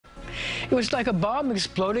It was like a bomb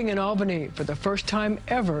exploding in Albany. For the first time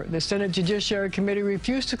ever, the Senate Judiciary Committee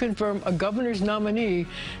refused to confirm a governor's nominee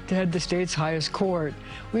to head the state's highest court.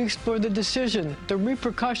 We explored the decision, the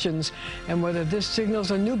repercussions, and whether this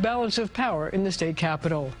signals a new balance of power in the state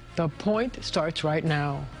capitol. The Point starts right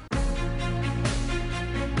now.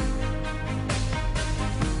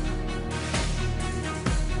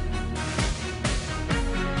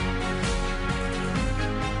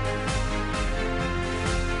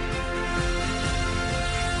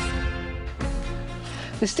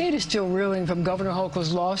 The state is still reeling from Governor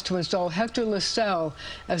Hochul's loss to install Hector LaSalle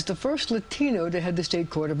as the first Latino to head the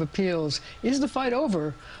state court of appeals. Is the fight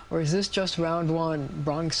over, or is this just round one?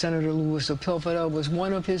 Bronx Senator Sepulveda was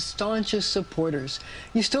one of his staunchest supporters.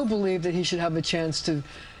 You still believe that he should have a chance to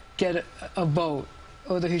get a vote,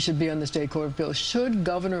 or that he should be on the state court of appeals. Should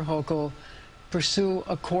Governor Hochul pursue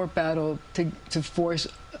a court battle to force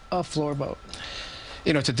a floor vote?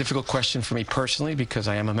 You know, it's a difficult question for me personally because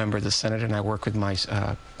I am a member of the Senate and I work with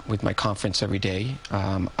my conference every day.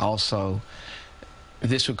 Also,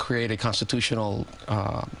 this would create a constitutional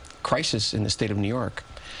crisis in the state of New York.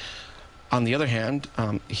 On the other hand,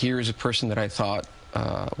 here is a person that I thought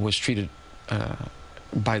was treated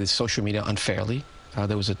by the social media unfairly.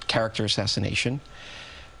 There was a character assassination.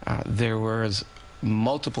 There was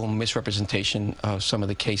multiple misrepresentation of some of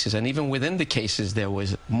the cases, and even within the cases there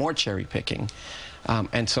was more cherry picking.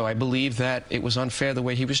 And so I believe that it was unfair the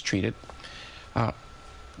way he was treated.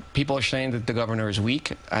 People are saying that the governor is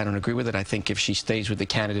weak. I don't agree with it. I think if she stays with the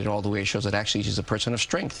candidate all the way, it shows that actually she's a person of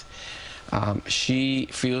strength. She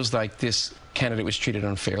feels like this candidate was treated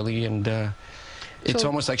unfairly, and it's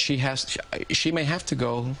almost like she may have to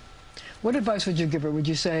go. What advice would you give her? Would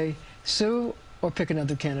you say sue or pick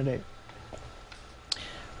another candidate?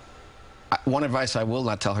 One advice I will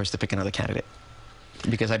not tell her is to pick another candidate,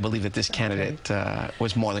 because I believe that this candidate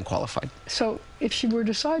was more than qualified. So if she were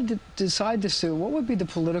to decide to sue, what would be the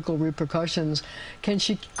political repercussions? Can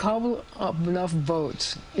she cobble up enough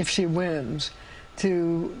votes, if she wins,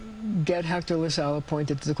 to get Hector LaSalle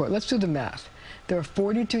appointed to the court? Let's do the math. There are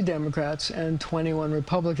 42 Democrats and 21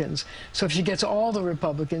 Republicans. So if she gets all the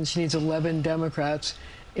Republicans, she needs 11 Democrats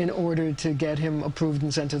in order to get him approved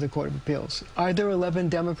and sent to the Court of Appeals. Are there 11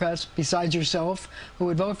 Democrats besides yourself who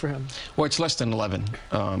would vote for him? Well, it's less than 11.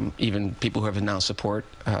 Even people who have announced support,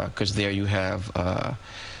 because there you have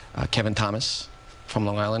Kevin Thomas from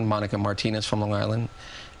Long Island, Monica Martinez from Long Island,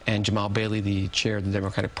 and Jamal Bailey, the chair of the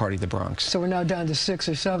Democratic Party of the Bronx. So we're now down to 6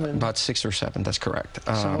 or 7. About 6 or 7, that's correct.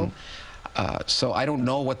 So I don't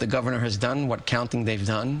know what the governor has done, what counting they've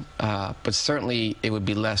done, but certainly it would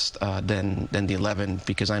be less than the 11,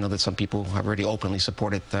 because I know that some people have already openly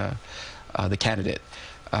supported the candidate.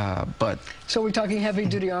 So we're talking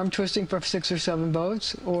heavy-duty arm twisting for 6 or 7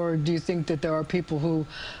 votes, or do you think that there are people who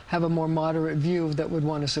have a more moderate view that would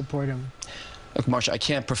want to support him? Look, Marsha, I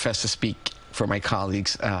can't profess to speak for my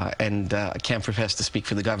colleagues, and I can't profess to speak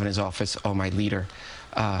for the governor's office or my leader.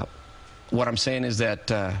 What I'm saying is that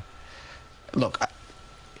look,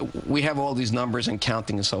 we have all these numbers and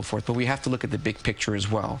counting and so forth, but we have to look at the big picture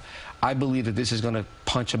as well. I believe that this is going to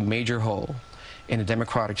punch a major hole in the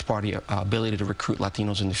Democratic Party ability to recruit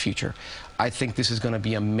Latinos in the future. I think this is going to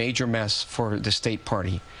be a major mess for the state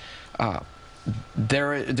party.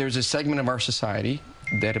 There's a segment of our society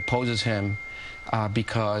that opposes him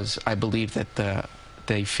because I believe that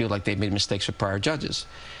they feel like they've made mistakes with prior judges.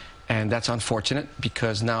 And that's unfortunate,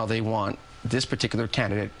 because now they want this particular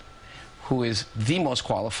candidate, who is the most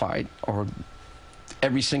qualified, or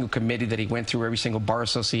every single committee that he went through, every single bar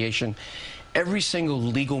association, every single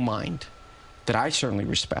legal mind that I certainly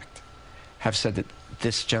respect, have said that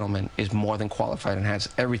this gentleman is more than qualified and has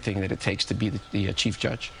everything that it takes to be the chief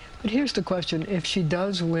judge. But here's the question. If she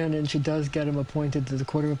does win and she does get him appointed to the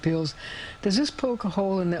Court of Appeals, does this poke a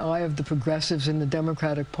hole in the eye of the progressives in the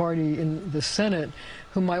Democratic Party in the Senate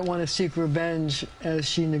who might want to seek revenge as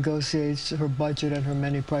she negotiates her budget and her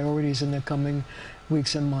many priorities in the coming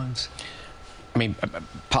weeks and months? I mean,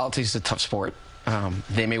 politics is a tough sport.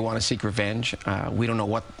 They may want to seek revenge. We don't know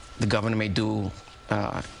what the governor may do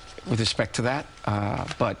with respect to that,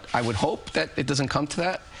 but I would hope that it doesn't come to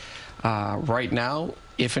that. Right now,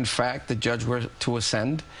 if in fact the judge were to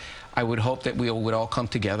ascend, I would hope that we would all come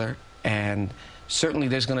together, and certainly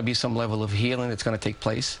there's going to be some level of healing that's going to take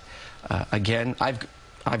place. Again,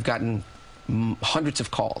 I've gotten hundreds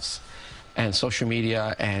of calls and social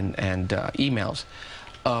media and emails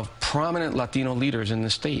of prominent Latino leaders in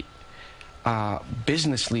the state,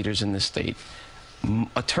 business leaders in the state,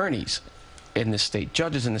 attorneys in the state,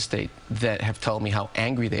 judges in the state, that have told me how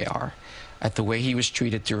angry they are at the way he was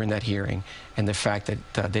treated during that hearing and the fact that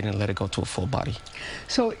they didn't let it go to a full body.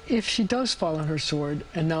 So if she does fall on her sword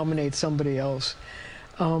and nominate somebody else,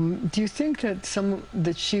 do you think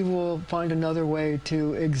that she will find another way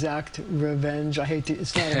to exact revenge? I hate to,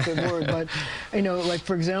 it's not a good word, but, you know, like,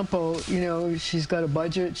 for example, you know, she's got a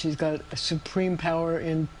budget, she's got a supreme power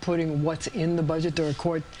in putting what's in the budget. There are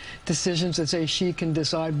court decisions that say she can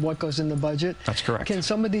decide what goes in the budget. That's correct. Can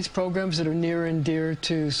some of these programs that are near and dear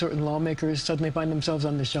to certain lawmakers suddenly find themselves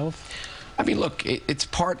on the shelf? I mean, look, it's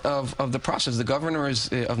part of the process. The governor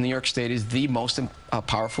of New York State is the most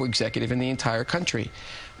powerful executive in the entire country.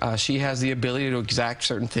 She has the ability to exact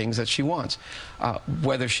certain things that she wants.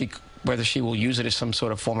 Whether she will use it as some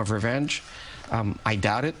sort of form of revenge, I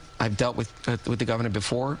doubt it. I've dealt with the governor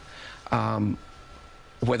before.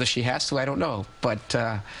 Whether she has to, I don't know. But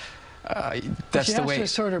that's she the has way. to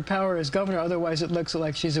assert her power as governor, otherwise it looks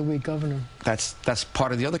like she's a weak governor. That's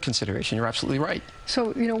part of the other consideration. You're absolutely right.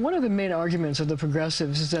 So, you know, one of the main arguments of the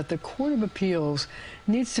progressives is that the Court of Appeals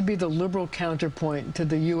needs to be the liberal counterpoint to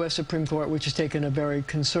the U.S. Supreme Court, which has taken a very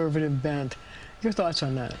conservative bent. Your thoughts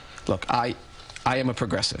on that? Look, I am a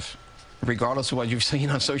progressive. Regardless of what you've seen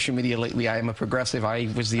on social media lately, I am a progressive. I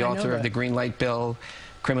was the author of the Green Light Bill,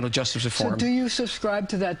 criminal justice reform. So do you subscribe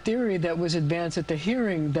to that theory that was advanced at the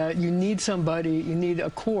hearing, that you need you need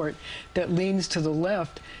a court that leans to the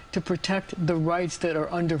left to protect the rights that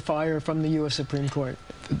are under fire from the U.S. Supreme Court?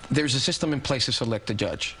 There's a system in place to select a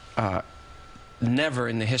judge. Never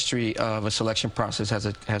in the history of a selection process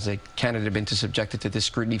has a candidate been subjected to this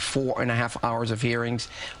scrutiny. 4.5 hours of hearings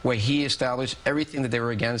where he established everything that they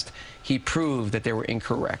were against. He proved that they were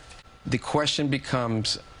incorrect. The question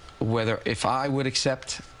becomes whether, if I would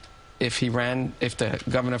accept, if the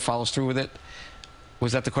governor follows through with it.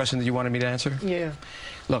 Was that the question that you wanted me to answer? Yeah.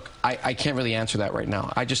 Look, I can't really answer that right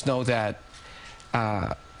now. I just know that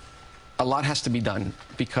a lot has to be done,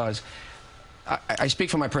 because I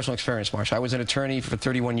speak from my personal experience, Marsha. I was an attorney for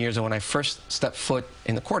 31 years, and when I first stepped foot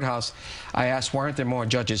in the courthouse, I asked, why aren't there more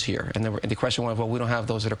judges here? And the question was, well, we don't have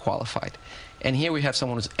those that are qualified. And here we have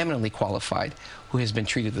someone who's eminently qualified who has been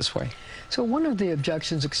treated this way. So one of the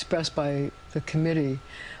objections expressed by the committee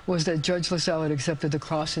was that Judge LaSalle had accepted the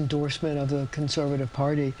cross-endorsement of the Conservative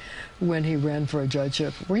Party when he ran for a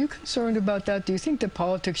judgeship. Were you concerned about that? Do you think that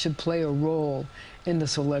politics should play a role in the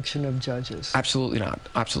selection of judges? Absolutely not.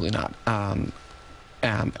 Absolutely not.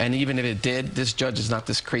 And even if it did, this judge is not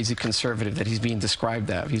this crazy conservative that he's being described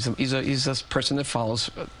as. He's a person that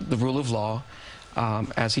follows the rule of law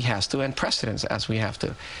as he has to, and precedents as we have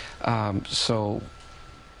to. So,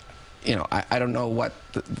 you know, I don't know what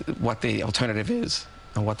the alternative is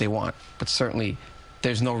and what they want, but certainly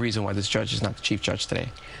there's no reason why this judge is not the chief judge today.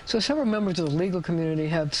 So several members of the legal community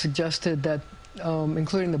have suggested that,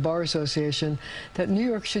 including the Bar Association, that New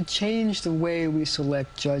York should change the way we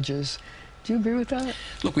select judges. Do you agree with that?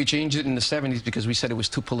 Look, we changed it in the 70s because we said it was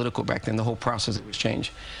too political back then. The whole process was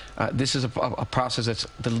changed. This is a process that's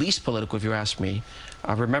the least political, if you ask me.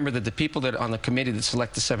 Remember that the people that on the committee that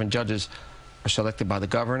select the 7 judges are selected by the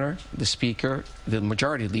governor, the speaker, the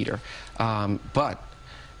majority leader. But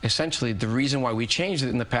essentially, the reason why we changed it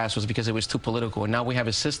in the past was because it was too political. And now we have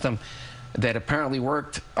a system that apparently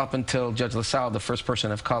worked up until Judge LaSalle, the first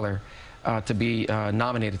person of color, to be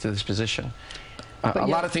nominated to this position. A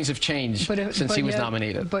lot of things have changed since he was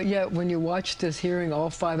nominated. But yet, when you watch this hearing,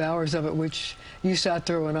 all 5 hours of it, which you sat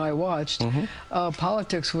through and I watched,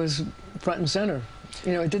 politics was front and center.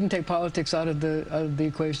 You know, it didn't take politics out of the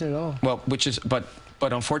equation at all. Well,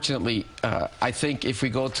 but unfortunately, I think if we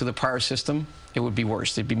go to the prior system, it would be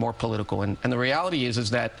worse. It'd be more political. And the reality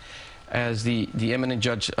is that, as the eminent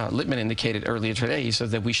Judge Littman indicated earlier today, he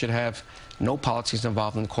says that we should have no politics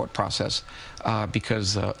involved in the court process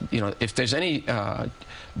because, you know, if there's any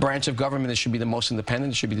branch of government that should be the most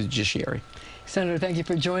independent, it should be the judiciary. Senator, thank you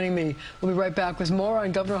for joining me. We'll be right back with more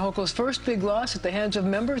on Governor Hochul's first big loss at the hands of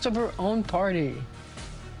members of her own party.